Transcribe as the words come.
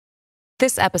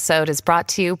This episode is brought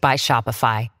to you by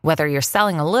Shopify. Whether you're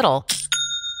selling a little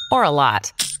or a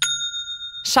lot,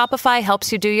 Shopify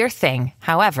helps you do your thing,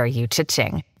 however you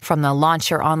cha-ching. From the launch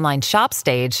your online shop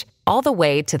stage, all the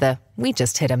way to the we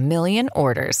just hit 1 million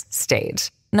orders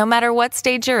stage. No matter what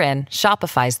stage you're in,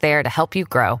 Shopify's there to help you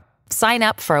grow. Sign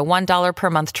up for a $1 per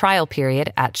month trial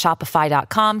period at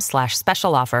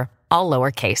shopify.com/special offer, all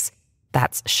lowercase.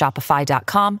 That's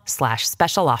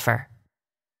shopify.com/special offer.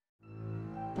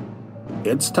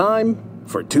 It's time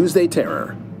for Tuesday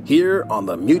Terror, here on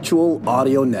the Mutual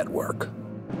Audio Network.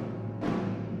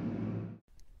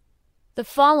 The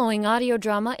following audio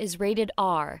drama is rated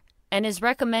R and is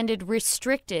recommended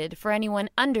restricted for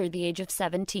anyone under the age of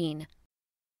 17.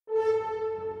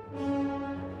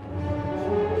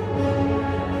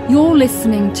 You're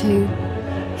listening to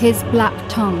His Black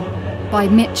Tongue by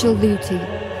Mitchell Luty,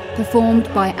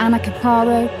 performed by Anna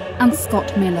Capraro and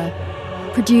Scott Miller,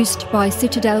 produced by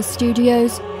Citadel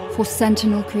Studios for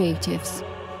Sentinel Creatives.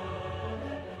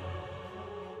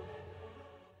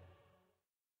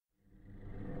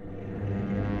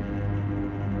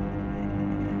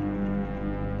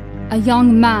 A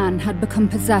young man had become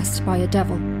possessed by a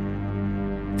devil.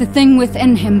 The thing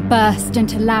within him burst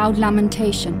into loud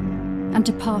lamentation and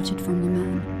departed from the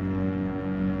man.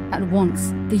 At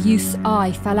once, the youth's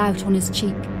eye fell out on his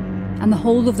cheek, and the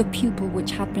whole of the pupil,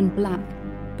 which had been black,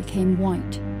 became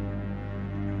white.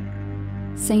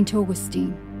 St.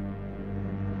 Augustine.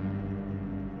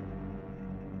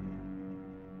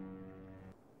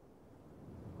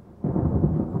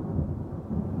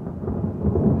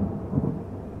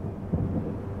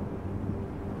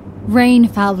 Rain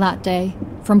fell that day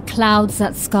from clouds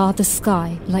that scarred the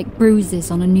sky like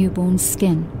bruises on a newborn's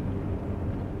skin.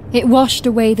 It washed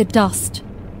away the dust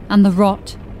and the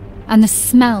rot and the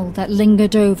smell that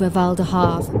lingered over Val de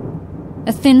Havre,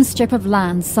 a thin strip of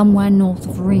land somewhere north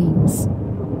of Reims.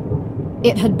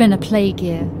 It had been a plague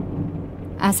year,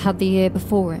 as had the year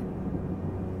before it,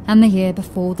 and the year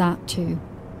before that too.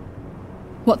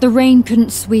 What the rain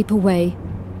couldn't sweep away,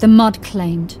 the mud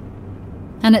claimed,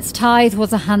 and its tithe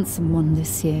was a handsome one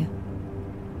this year,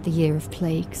 the year of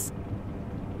plagues.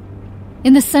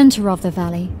 In the centre of the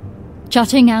valley,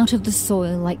 jutting out of the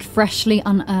soil like freshly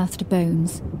unearthed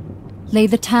bones, lay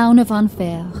the town of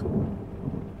Anfer.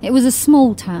 It was a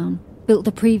small town, built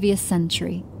the previous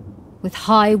century, with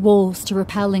high walls to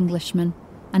repel Englishmen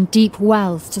and deep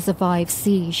wells to survive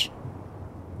siege.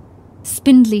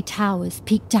 Spindly towers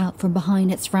peeked out from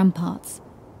behind its ramparts,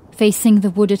 facing the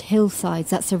wooded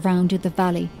hillsides that surrounded the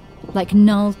valley like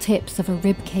gnarled tips of a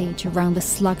rib cage around the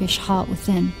sluggish heart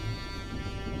within.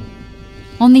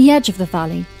 On the edge of the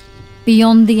valley,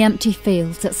 beyond the empty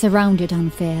fields that surrounded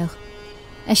Anfer,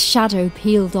 a shadow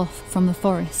peeled off from the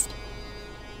forest.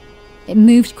 It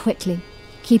moved quickly,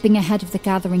 keeping ahead of the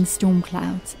gathering storm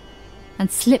clouds,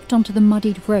 and slipped onto the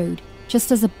muddied road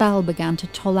just as a bell began to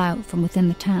toll out from within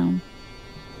the town.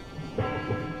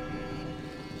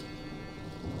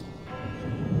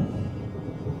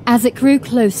 As it grew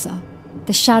closer,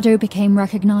 the shadow became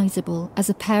recognizable as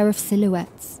a pair of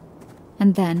silhouettes,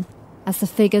 and then as the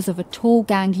figures of a tall,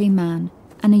 gangly man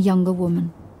and a younger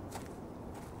woman.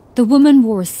 The woman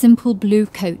wore a simple blue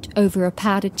coat over a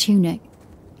padded tunic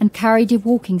and carried a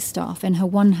walking staff in her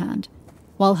one hand,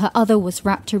 while her other was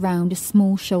wrapped around a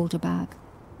small shoulder bag.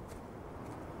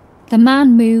 The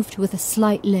man moved with a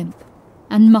slight limp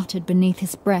and muttered beneath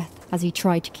his breath as he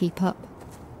tried to keep up.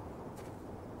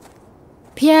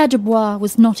 Pierre Dubois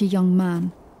was not a young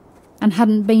man, and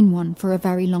hadn't been one for a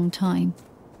very long time.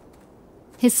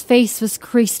 His face was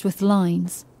creased with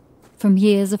lines, from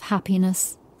years of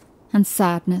happiness and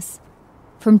sadness,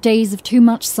 from days of too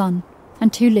much sun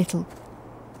and too little.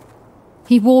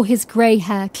 He wore his grey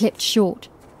hair clipped short,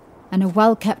 and a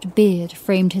well-kept beard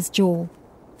framed his jaw.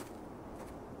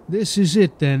 This is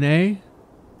it then, eh?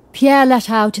 Pierre let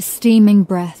out a steaming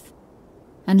breath,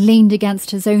 and leaned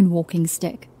against his own walking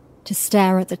stick to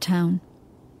stare at the town.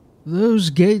 Those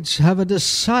gates have a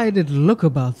decided look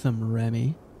about them,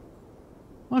 Remy.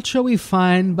 What shall we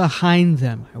find behind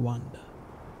them, I wonder?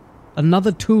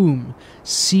 Another tomb,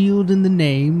 sealed in the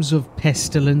names of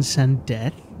pestilence and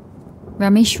death?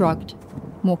 Remy shrugged,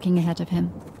 walking ahead of him.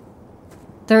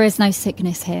 There is no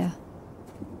sickness here.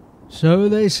 So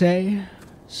they say,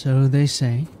 so they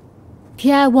say.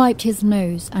 Pierre wiped his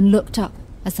nose and looked up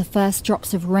as the first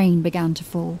drops of rain began to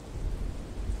fall.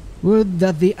 Would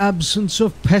that the absence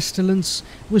of pestilence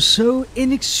was so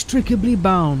inextricably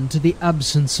bound to the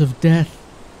absence of death.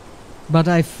 But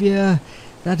I fear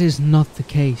that is not the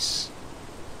case.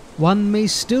 One may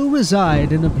still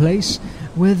reside in a place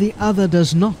where the other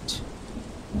does not.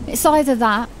 It's either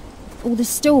that or the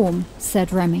storm,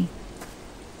 said Remy.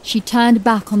 She turned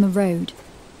back on the road,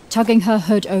 tugging her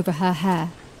hood over her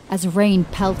hair as rain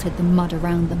pelted the mud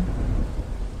around them.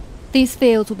 These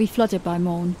fields will be flooded by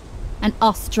morn, and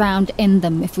us drowned in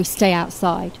them if we stay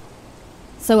outside.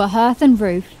 So a hearth and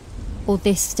roof, or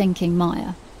this stinking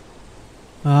mire.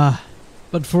 Ah,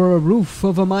 but for a roof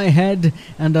over my head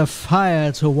and a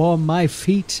fire to warm my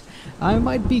feet, I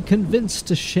might be convinced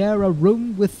to share a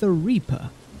room with the Reaper,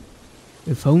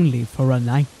 if only for a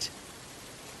night.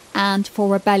 And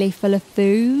for a belly full of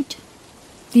food?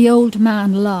 The old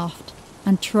man laughed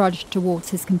and trudged towards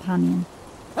his companion.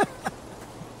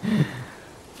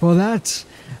 For that,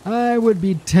 I would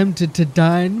be tempted to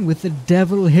dine with the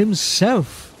devil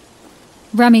himself.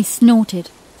 Remy snorted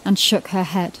and shook her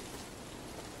head.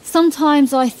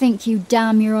 Sometimes I think you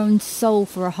damn your own soul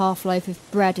for a half-loaf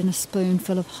of bread and a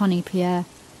spoonful of honey, Pierre.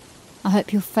 I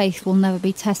hope your faith will never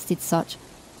be tested such,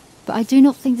 but I do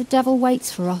not think the devil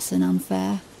waits for us in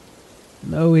Unfair.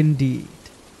 No, indeed,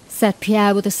 said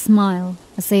Pierre with a smile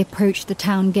as they approached the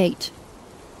town gate.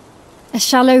 A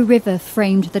shallow river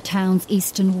framed the town's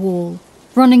eastern wall,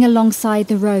 running alongside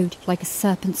the road like a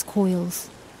serpent's coils.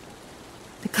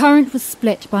 The current was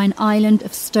split by an island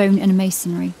of stone and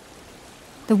masonry,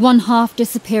 the one half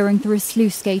disappearing through a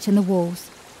sluice gate in the walls,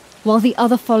 while the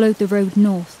other followed the road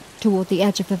north toward the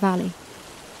edge of the valley.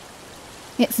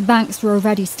 Its banks were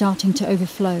already starting to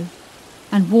overflow,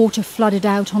 and water flooded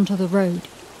out onto the road,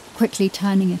 quickly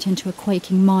turning it into a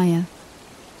quaking mire.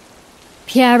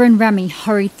 Pierre and Remy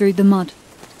hurried through the mud,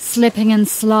 slipping and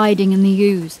sliding in the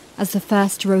ooze as the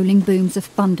first rolling booms of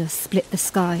thunder split the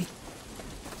sky.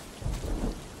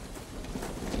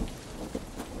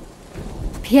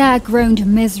 Pierre groaned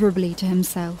miserably to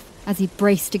himself as he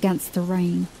braced against the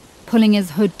rain, pulling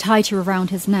his hood tighter around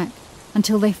his neck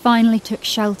until they finally took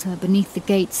shelter beneath the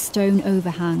gate's stone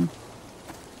overhang.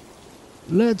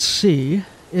 Let's see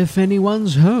if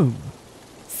anyone's home,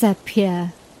 said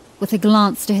Pierre, with a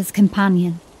glance to his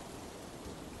companion.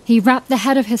 He rapped the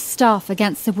head of his staff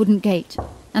against the wooden gate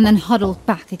and then huddled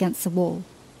back against the wall.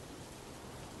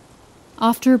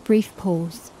 After a brief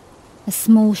pause, a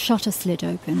small shutter slid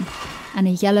open and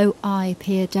a yellow eye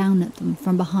peered down at them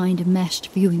from behind a meshed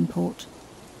viewing port.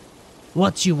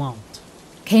 What you want?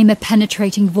 Came a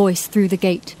penetrating voice through the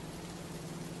gate.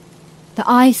 The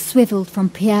eye swiveled from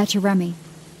Pierre to Remy,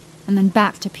 and then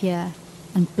back to Pierre,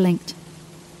 and blinked.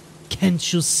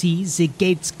 Can't you see the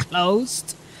gate's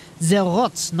closed? The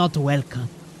rot's not welcome.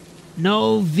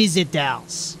 No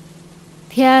visitors.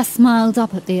 Pierre smiled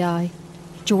up at the eye,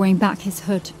 drawing back his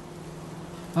hood.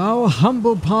 Our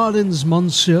humble pardons,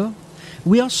 monsieur.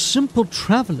 We are simple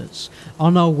travellers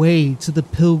on our way to the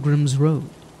Pilgrim's Road.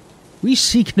 We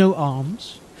seek no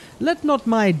alms. Let not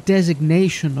my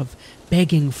designation of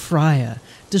begging friar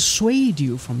dissuade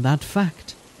you from that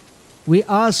fact. We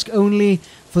ask only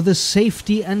for the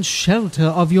safety and shelter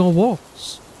of your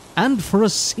walks, and for a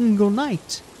single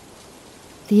night.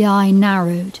 The eye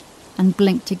narrowed and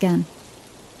blinked again.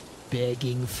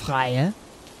 Begging friar?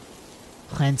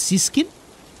 Franciscan?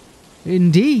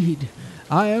 Indeed,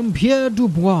 I am Pierre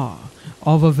Dubois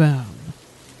of Auvergne,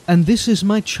 and this is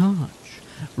my charge,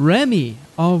 Remy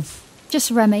of... Just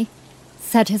Remy,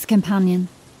 said his companion,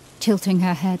 tilting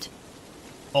her head.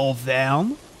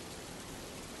 Auvergne?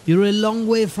 You're a long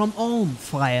way from home,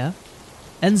 friar,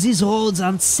 and these roads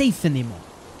aren't safe anymore.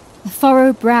 A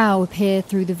furrowed brow appeared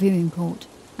through the viewing port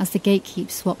as the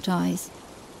gatekeep swapped eyes.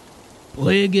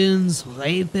 Brigands,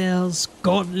 rapers,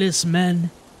 godless men.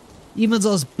 Even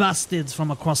those bastards from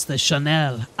across the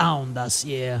Chanel hound us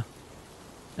here.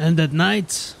 And at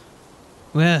night,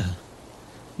 well,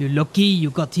 you're lucky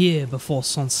you got here before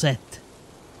sunset.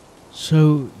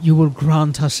 So you will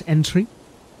grant us entry?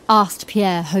 Asked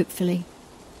Pierre hopefully.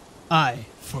 Aye,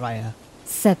 friar,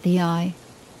 said the eye.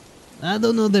 I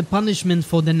don't know the punishment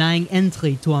for denying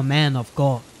entry to a man of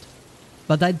God,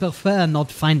 but I'd prefer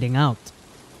not finding out.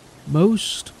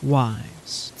 Most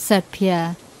wise, said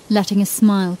Pierre, letting a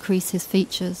smile crease his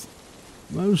features.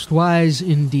 Most wise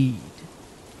indeed.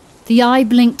 The eye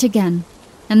blinked again,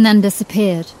 and then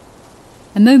disappeared.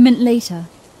 A moment later,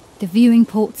 the viewing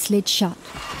port slid shut,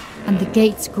 and the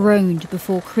gates groaned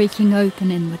before creaking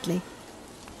open inwardly.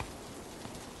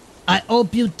 I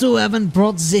hope you two haven't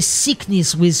brought this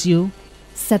sickness with you,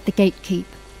 said the gatekeep,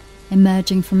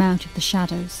 emerging from out of the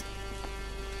shadows.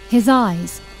 His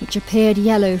eyes, which appeared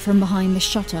yellow from behind the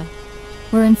shutter,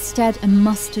 were instead a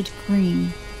mustard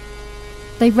green.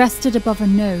 They rested above a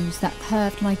nose that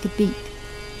curved like a beak,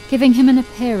 giving him an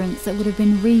appearance that would have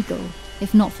been regal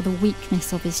if not for the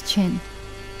weakness of his chin.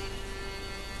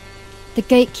 The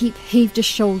gatekeep heaved a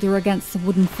shoulder against the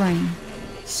wooden frame,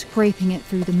 scraping it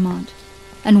through the mud,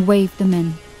 and waved them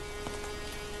in.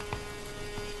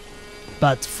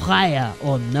 but friar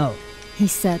or no, he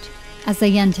said, as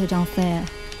they entered Althea.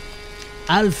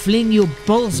 I'll fling you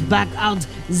both back out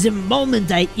the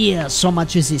moment I hear so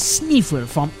much as a sniffle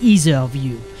from either of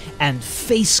you, and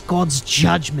face God's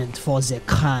judgment for the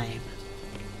crime.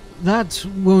 That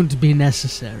won't be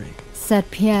necessary, said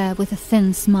Pierre with a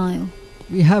thin smile.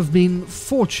 We have been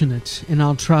fortunate in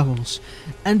our travels,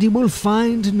 and you will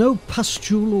find no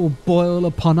pustule or boil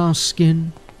upon our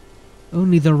skin,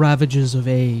 only the ravages of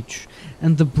age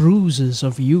and the bruises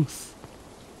of youth.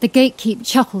 The gatekeep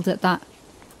chuckled at that,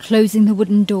 closing the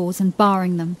wooden doors and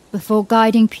barring them before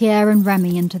guiding Pierre and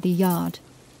Remy into the yard.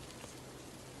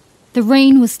 The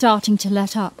rain was starting to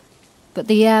let up, but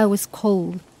the air was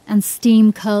cold and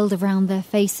steam curled around their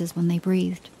faces when they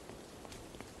breathed.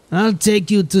 I'll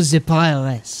take you to the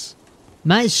prioress.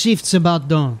 My shift's about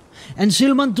done, and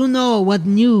she'll want to know what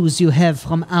news you have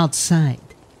from outside.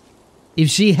 If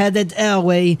she had it her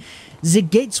way, the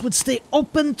gates would stay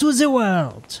open to the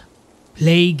world.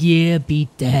 Plague year be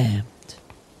damned.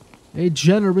 A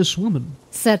generous woman,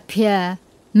 said Pierre,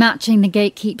 matching the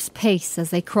gatekeep's pace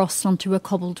as they crossed onto a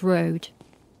cobbled road.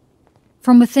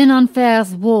 From within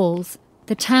Enfer's walls,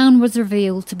 the town was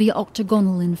revealed to be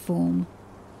octagonal in form,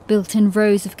 built in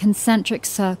rows of concentric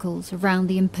circles around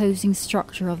the imposing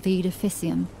structure of the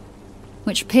edificium,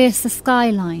 which pierced the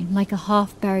skyline like a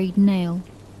half-buried nail.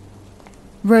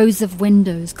 Rows of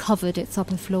windows covered its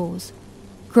upper floors,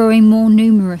 growing more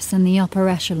numerous in the upper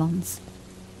echelons.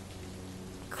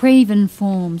 Craven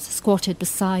forms squatted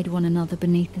beside one another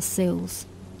beneath the sills,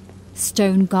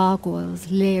 stone gargoyles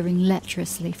leering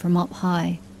lecherously from up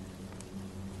high.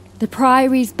 The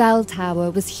priory's bell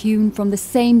tower was hewn from the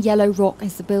same yellow rock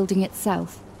as the building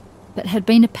itself, but had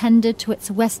been appended to its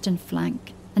western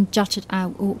flank and jutted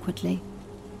out awkwardly.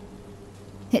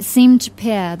 It seemed to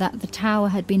Pierre that the tower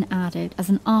had been added as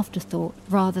an afterthought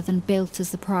rather than built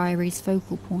as the priory's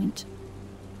focal point.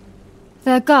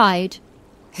 Their guide,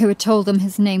 who had told them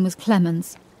his name was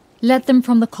Clemens, led them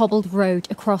from the cobbled road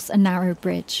across a narrow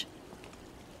bridge.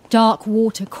 Dark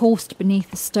water coursed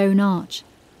beneath the stone arch,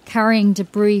 carrying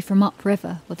debris from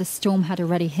upriver where the storm had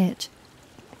already hit.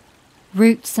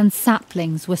 Roots and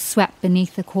saplings were swept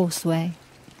beneath the causeway,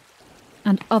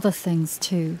 and other things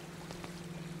too.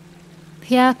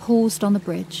 Pierre paused on the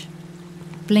bridge,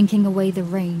 blinking away the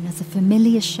rain as a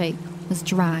familiar shape was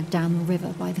dragged down the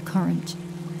river by the current.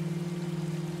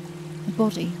 A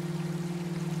body.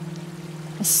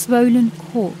 A swollen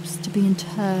corpse to be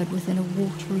interred within a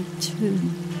watery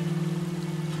tomb.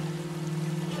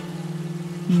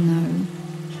 No,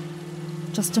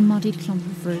 just a muddied clump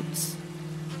of roots.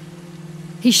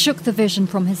 He shook the vision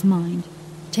from his mind,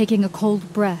 taking a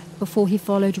cold breath before he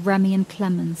followed Remy and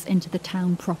Clemens into the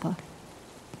town proper.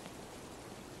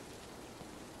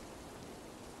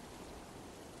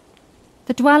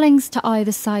 The dwellings to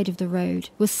either side of the road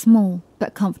were small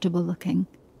but comfortable looking,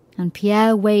 and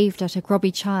Pierre waved at a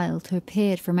grubby child who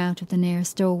appeared from out of the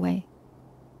nearest doorway.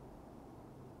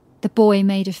 The boy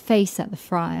made a face at the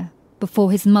friar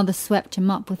before his mother swept him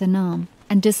up with an arm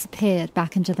and disappeared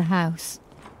back into the house.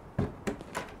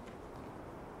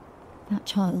 That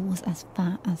child was as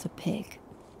fat as a pig,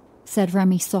 said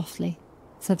Remy softly,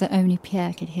 so that only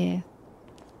Pierre could hear.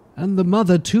 And the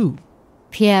mother too,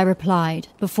 Pierre replied,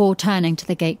 before turning to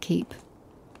the gatekeep.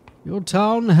 Your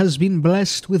town has been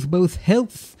blessed with both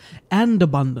health and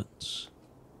abundance.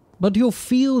 But your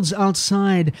fields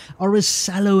outside are as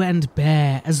sallow and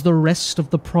bare as the rest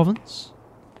of the province.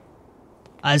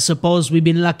 I suppose we've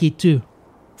been lucky too,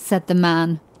 said the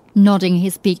man, nodding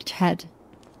his beaked head.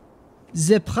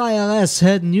 The prioress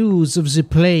had news of the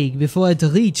plague before it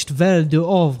reached Val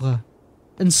d'Ouvre,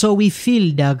 and so we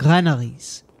filled our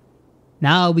granaries.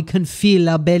 Now we can fill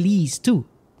our bellies too.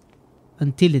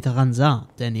 Until it runs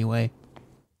out, anyway.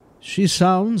 She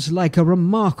sounds like a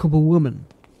remarkable woman,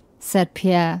 said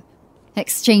Pierre,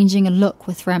 exchanging a look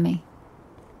with Remy.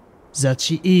 That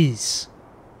she is,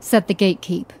 said the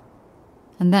gatekeep.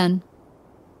 And then,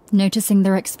 noticing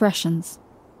their expressions,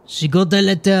 she got a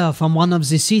letter from one of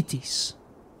the cities.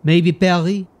 Maybe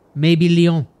Paris, maybe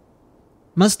Lyon.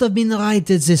 Must have been right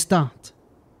at the start.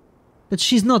 But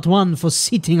she's not one for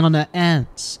sitting on her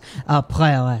hands, our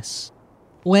prioress.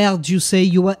 Where'd you say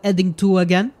you were heading to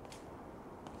again?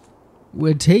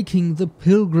 We're taking the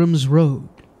Pilgrim's Road,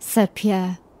 said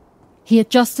Pierre. He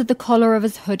adjusted the collar of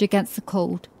his hood against the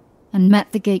cold and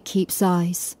met the gatekeep's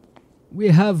eyes. We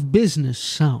have business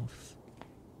south,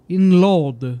 in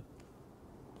Lord.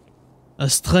 A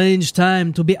strange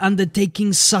time to be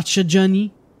undertaking such a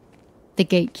journey. The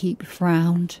gatekeep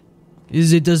frowned.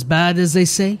 Is it as bad as they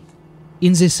say?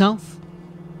 In the south?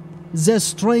 There's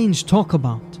strange talk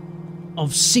about.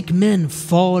 of sick men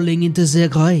falling into their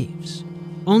graves,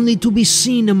 only to be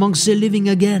seen amongst the living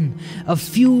again a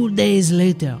few days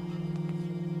later.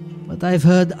 But I've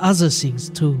heard other things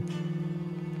too,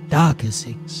 darker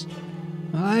things.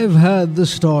 I've heard the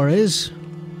stories,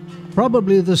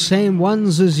 probably the same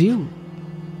ones as you.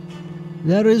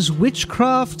 There is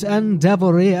witchcraft and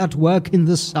devilry at work in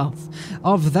the south,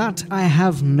 of that I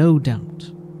have no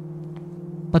doubt.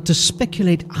 But to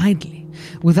speculate idly,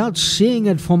 without seeing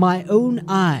it for my own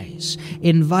eyes,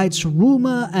 invites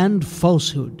rumour and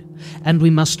falsehood, and we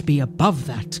must be above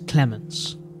that,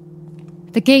 Clemens.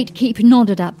 The gatekeeper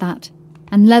nodded at that,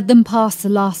 and led them past the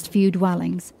last few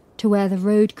dwellings, to where the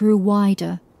road grew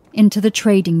wider, into the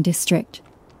trading district.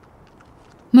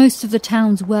 Most of the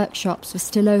town's workshops were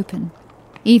still open,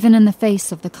 even in the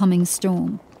face of the coming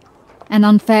storm, and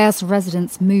Unfair's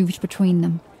residents moved between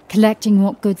them, collecting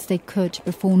what goods they could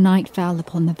before night fell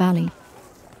upon the valley.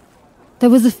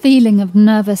 There was a feeling of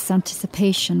nervous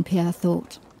anticipation, Pierre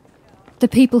thought. The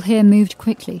people here moved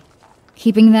quickly,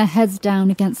 keeping their heads down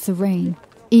against the rain,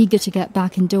 eager to get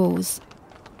back indoors.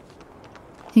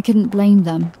 He couldn't blame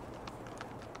them.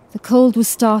 The cold was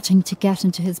starting to get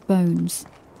into his bones.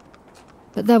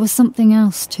 But there was something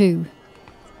else too.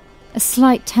 A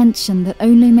slight tension that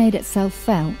only made itself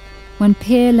felt when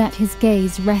Pierre let his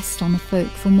gaze rest on the folk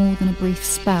for more than a brief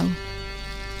spell.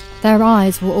 Their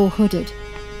eyes were all hooded,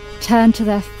 turned to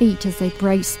their feet as they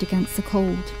braced against the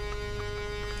cold.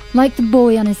 Like the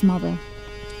boy and his mother,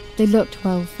 they looked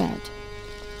well fed,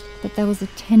 but there was a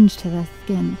tinge to their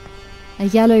skin, a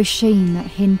yellow sheen that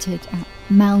hinted at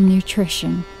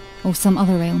malnutrition or some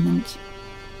other ailment.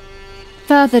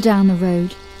 Further down the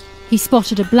road, he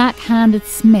spotted a black-handed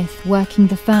smith working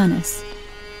the furnace,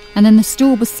 and in the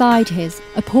stall beside his,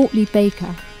 a portly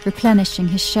baker replenishing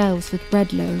his shelves with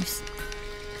bread loaves.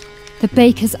 The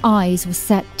baker's eyes were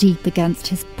set deep against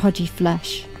his pudgy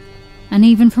flesh, and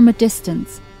even from a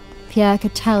distance, Pierre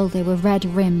could tell they were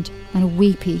red-rimmed and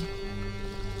weepy.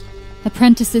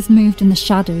 Apprentices moved in the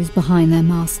shadows behind their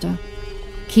master,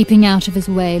 keeping out of his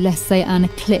way lest they earn a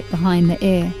clip behind the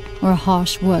ear or a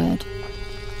harsh word.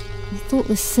 "I thought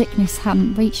the sickness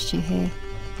hadn't reached you here,"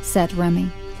 said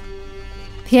Remy.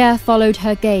 Pierre followed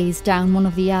her gaze down one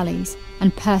of the alleys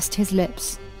and pursed his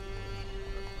lips.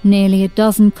 Nearly a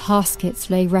dozen caskets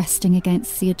lay resting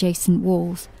against the adjacent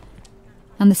walls,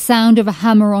 and the sound of a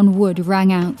hammer on wood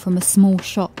rang out from a small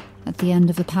shop at the end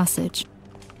of the passage.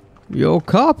 "Your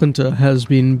carpenter has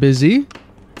been busy,"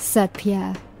 said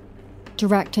Pierre,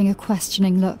 directing a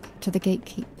questioning look to the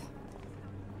gatekeep.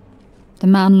 The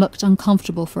man looked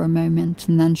uncomfortable for a moment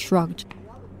and then shrugged.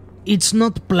 It's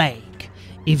not plague,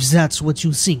 if that's what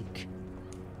you think.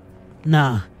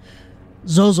 Nah,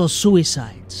 those are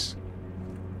suicides.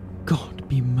 God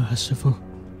be merciful,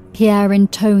 Pierre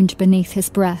intoned beneath his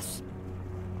breath.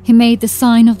 He made the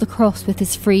sign of the cross with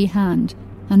his free hand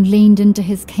and leaned into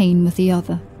his cane with the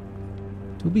other.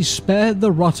 To be spared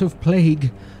the rot of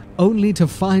plague, only to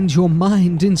find your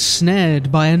mind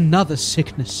ensnared by another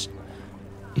sickness.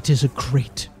 It is a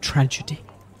great tragedy.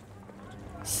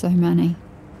 So many,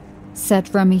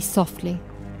 said Remy softly,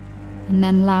 and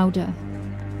then louder.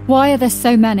 Why are there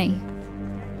so many?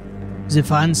 The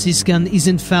Franciscan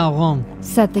isn't far wrong,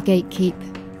 said the gatekeep,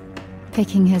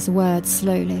 picking his words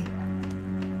slowly.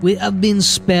 We have been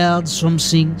spared some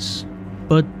things,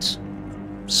 but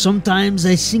sometimes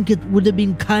I think it would have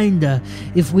been kinder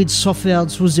if we'd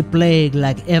suffered through the plague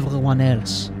like everyone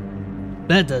else.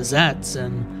 Better that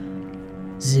than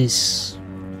this.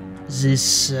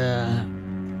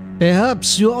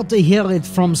 Perhaps you ought to hear it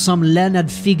from some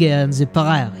learned figure in the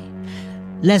prairie,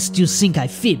 lest you think I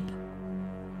fib.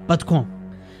 But come,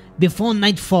 before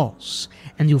night falls,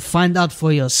 and you find out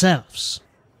for yourselves,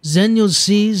 then you'll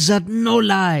see that no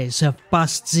lies have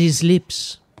passed these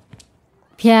lips.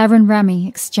 Pierre and Remy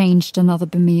exchanged another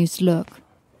bemused look,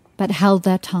 but held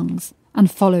their tongues and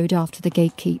followed after the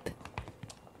gatekeep.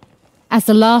 As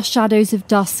the last shadows of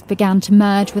dusk began to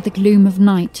merge with the gloom of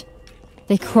night,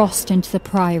 they crossed into the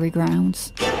priory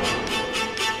grounds.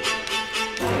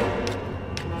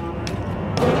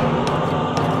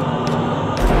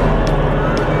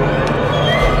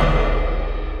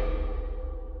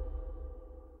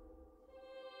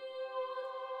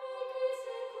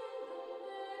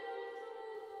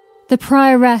 The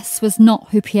prioress was not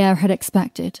who Pierre had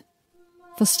expected.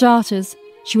 For starters,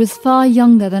 she was far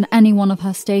younger than anyone of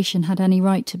her station had any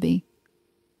right to be.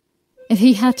 If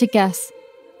he had to guess,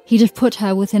 he'd have put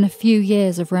her within a few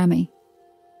years of Remy.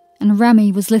 And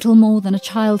Remy was little more than a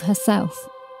child herself.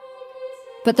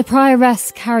 But the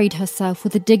prioress carried herself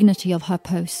with the dignity of her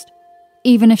post,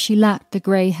 even if she lacked the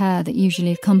grey hair that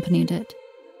usually accompanied it.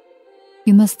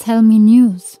 You must tell me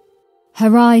news.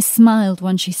 Her eyes smiled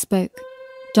when she spoke,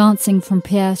 dancing from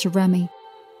Pierre to Remy.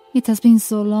 It has been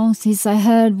so long since I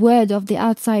heard word of the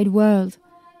outside world.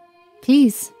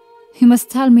 Please, you must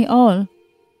tell me all.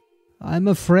 I'm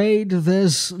afraid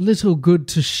there's little good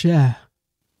to share,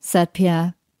 said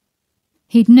Pierre.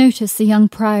 He'd noticed the young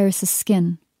prioress's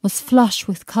skin was flush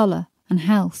with colour and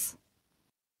health.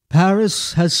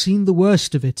 Paris has seen the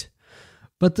worst of it,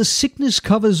 but the sickness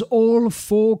covers all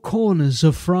 4 corners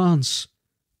of France,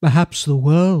 perhaps the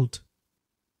world.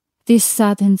 This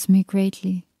saddens me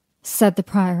greatly, said the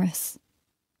prioress.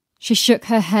 She shook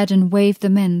her head and waved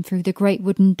them in through the great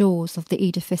wooden doors of the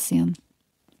edificium.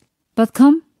 But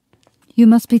come, you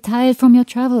must be tired from your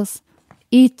travels.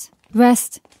 Eat,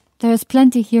 rest, there is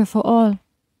plenty here for all.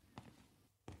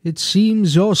 It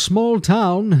seems your small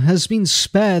town has been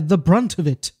spared the brunt of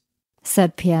it,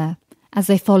 said Pierre, as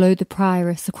they followed the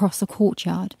prioress across the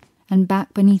courtyard and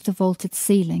back beneath the vaulted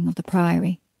ceiling of the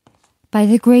priory. By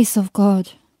the grace of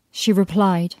God, she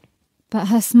replied, but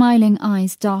her smiling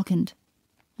eyes darkened,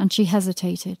 and she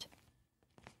hesitated.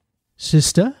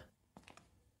 Sister?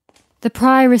 The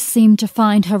prioress seemed to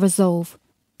find her resolve,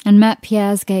 and met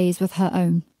Pierre's gaze with her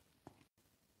own.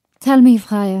 Tell me,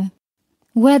 Friar,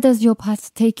 where does your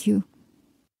path take you?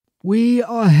 We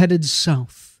are headed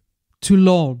south, to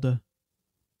Lourdes.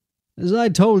 As I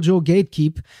told your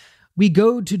gatekeep, we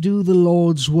go to do the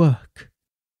Lord's work.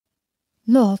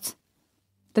 Lord?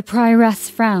 The prioress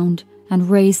frowned and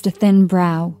raised a thin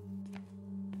brow.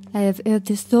 I have heard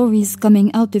the stories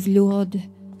coming out of Lourdes,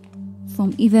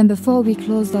 from even before we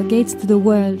closed our gates to the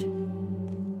world.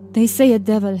 They say a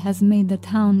devil has made the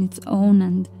town its own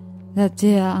and that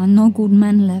there are no good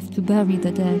men left to bury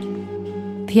the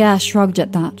dead. Pierre shrugged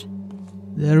at that.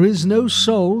 There is no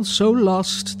soul so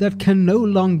lost that can no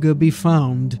longer be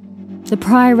found. The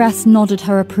prioress nodded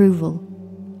her approval,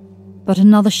 but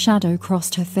another shadow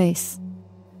crossed her face.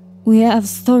 We have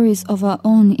stories of our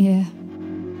own here.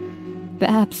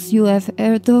 Perhaps you have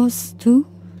heard those too?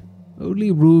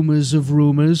 Only rumours of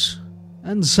rumours,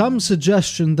 and some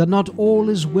suggestion that not all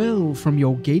is well from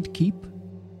your gatekeep.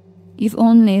 If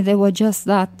only they were just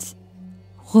that,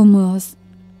 rumours.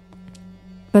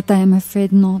 But I am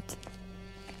afraid not.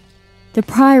 The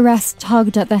prioress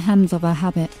tugged at the hems of her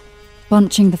habit,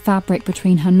 bunching the fabric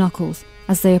between her knuckles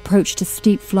as they approached a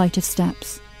steep flight of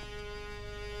steps.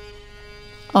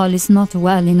 All is not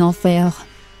well in Enfer,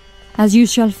 as you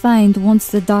shall find once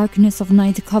the darkness of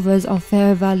night covers our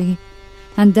fair valley,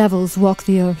 and devils walk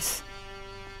the earth.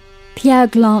 Pierre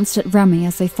glanced at Remy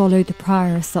as they followed the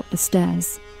prioress up the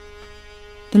stairs.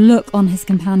 The look on his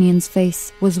companion's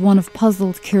face was one of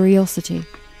puzzled curiosity,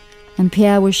 and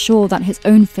Pierre was sure that his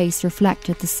own face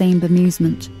reflected the same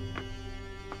bemusement.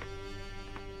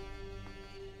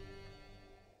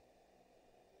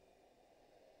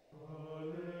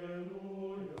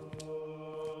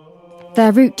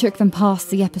 Their route took them past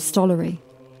the epistolary,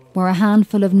 where a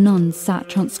handful of nuns sat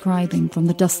transcribing from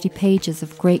the dusty pages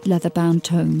of great leather-bound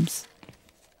tomes.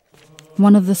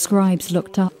 One of the scribes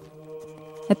looked up,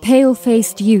 a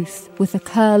pale-faced youth with a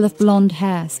curl of blonde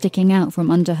hair sticking out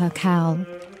from under her cowl.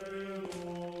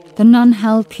 The nun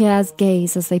held Pierre's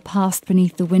gaze as they passed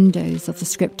beneath the windows of the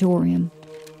scriptorium,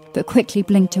 but quickly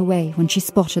blinked away when she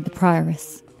spotted the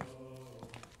prioress.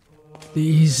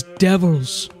 These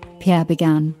devils, Pierre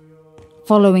began,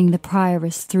 following the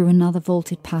prioress through another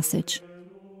vaulted passage.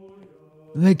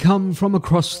 They come from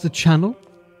across the channel?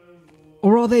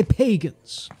 Or are they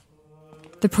pagans?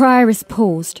 The prioress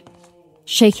paused,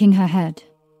 shaking her head.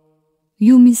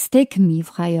 You mistake me,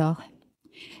 Friar.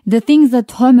 The things that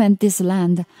torment this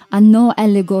land are no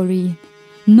allegory,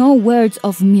 no words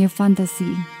of mere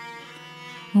fantasy.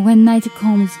 When night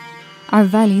comes, our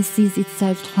valley sees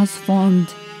itself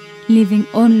transformed, leaving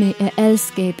only a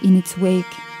hellscape in its wake.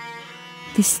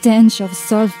 The stench of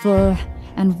sulphur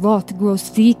and rot grows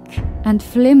thick, and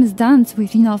flames dance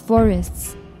within our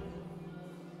forests.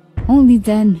 Only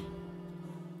then,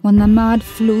 when the mad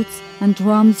flutes and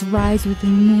drums rise with the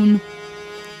moon,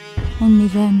 only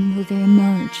then will they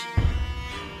emerge.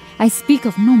 I speak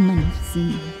of no man of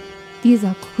sin. These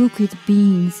are crooked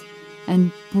beings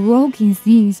and broken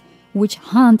things which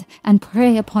hunt and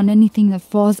prey upon anything that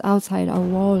falls outside our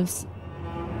walls.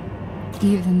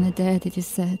 Even the dead, it is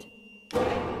said,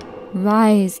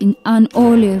 rise in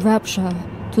unholy rapture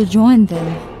to join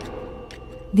them.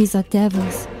 These are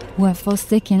devils who have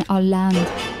forsaken our land,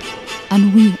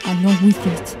 and we along with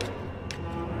it.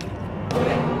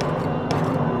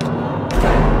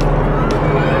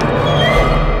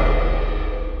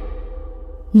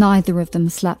 Neither of them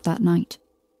slept that night.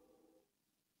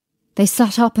 They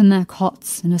sat up in their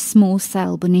cots in a small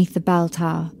cell beneath the bell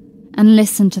tower and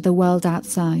listened to the world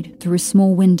outside through a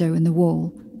small window in the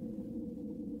wall.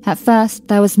 At first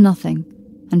there was nothing,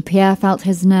 and Pierre felt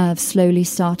his nerves slowly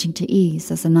starting to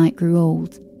ease as the night grew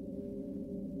old.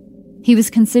 He was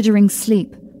considering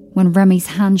sleep when Remy's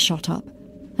hand shot up,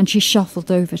 and she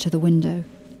shuffled over to the window.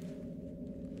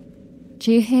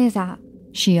 "Do you hear that?"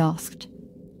 she asked,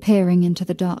 peering into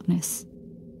the darkness.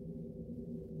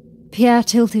 Pierre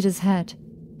tilted his head,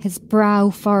 his brow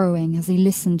furrowing as he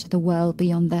listened to the world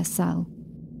beyond their cell.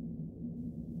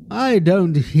 "I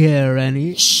don't hear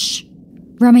any." "Shh!"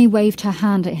 Remy waved her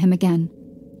hand at him again,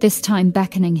 this time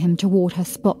beckoning him toward her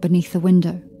spot beneath the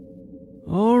window.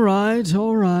 All right,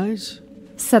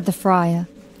 said the friar,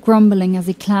 grumbling as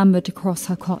he clambered across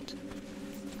her cot.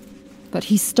 But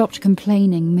he stopped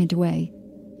complaining midway,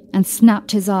 and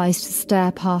snapped his eyes to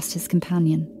stare past his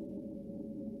companion.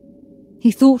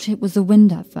 He thought it was the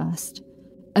wind at first,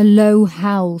 a low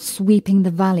howl sweeping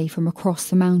the valley from across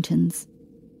the mountains.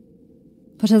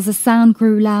 But as the sound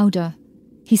grew louder,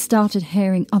 he started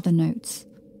hearing other notes,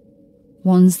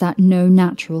 ones that no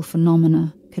natural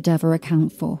phenomena could ever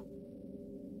account for.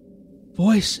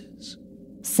 "Voices,"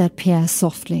 said Pierre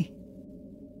softly.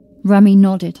 Remy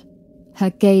nodded, her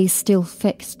gaze still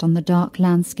fixed on the dark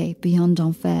landscape beyond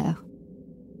Enfer.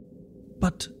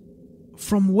 "But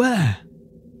from where?"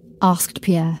 asked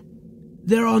Pierre.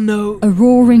 "There are no—" A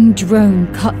roaring drone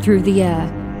cut through the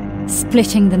air,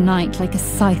 splitting the night like a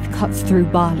scythe cuts through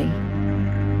barley.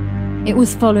 It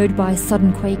was followed by a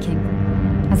sudden quaking,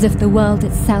 as if the world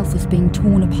itself was being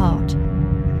torn apart.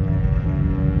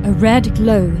 A red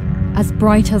glow, as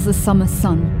bright as the summer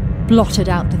sun, blotted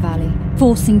out the valley,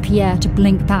 forcing Pierre to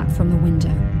blink back from the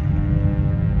window.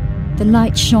 The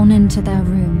light shone into their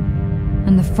room,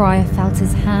 and the friar felt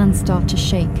his hand start to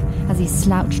shake as he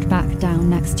slouched back down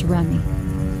next to Remy.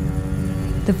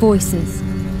 The voices,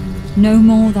 no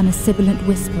more than a sibilant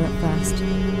whisper at first,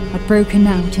 had broken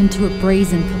out into a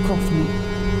brazen cacophony.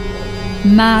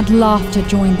 Mad laughter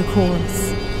joined the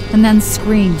chorus, and then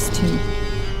screams too.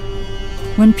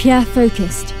 When Pierre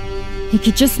focused, he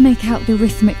could just make out the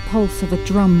rhythmic pulse of a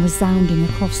drum resounding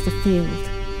across the field,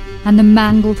 and the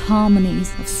mangled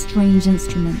harmonies of strange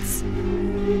instruments.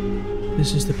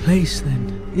 "This is the place,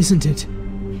 then, isn't it?"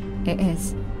 "It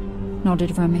is,"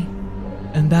 nodded Remy.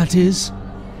 "And that is?"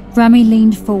 Remy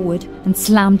leaned forward and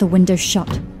slammed the window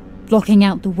shut, blocking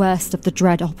out the worst of the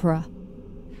dread opera.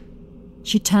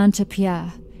 She turned to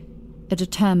Pierre, a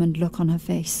determined look on her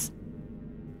face.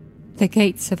 "The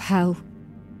gates of hell."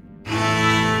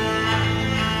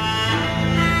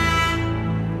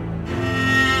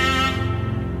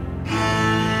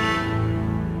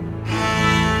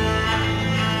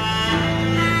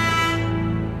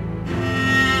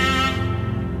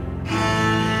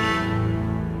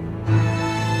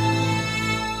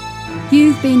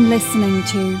 You've been listening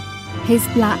to His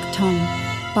Black Tongue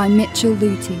by Mitchell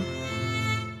Luty,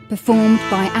 performed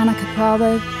by Anna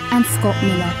Capraro and Scott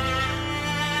Miller.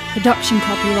 Production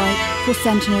copyright for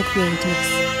Sentinel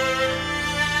Creatives.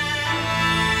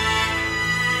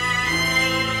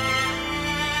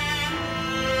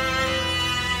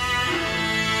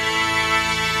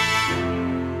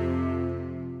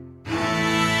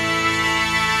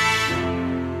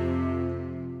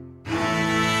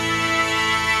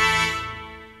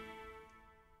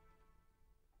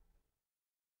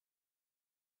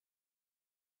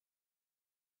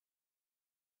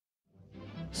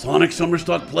 Sonic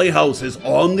Summerstock Playhouse is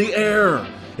on the air,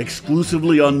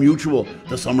 exclusively on Mutual.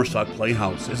 The Summerstock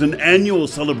Playhouse is an annual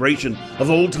celebration of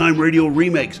old-time radio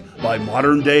remakes by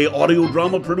modern-day audio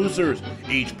drama producers,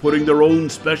 each putting their own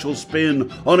special spin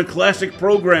on a classic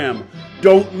program.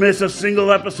 Don't miss a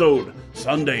single episode.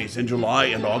 Sundays in July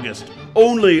and August,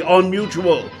 only on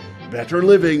Mutual. Better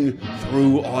living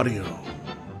through audio.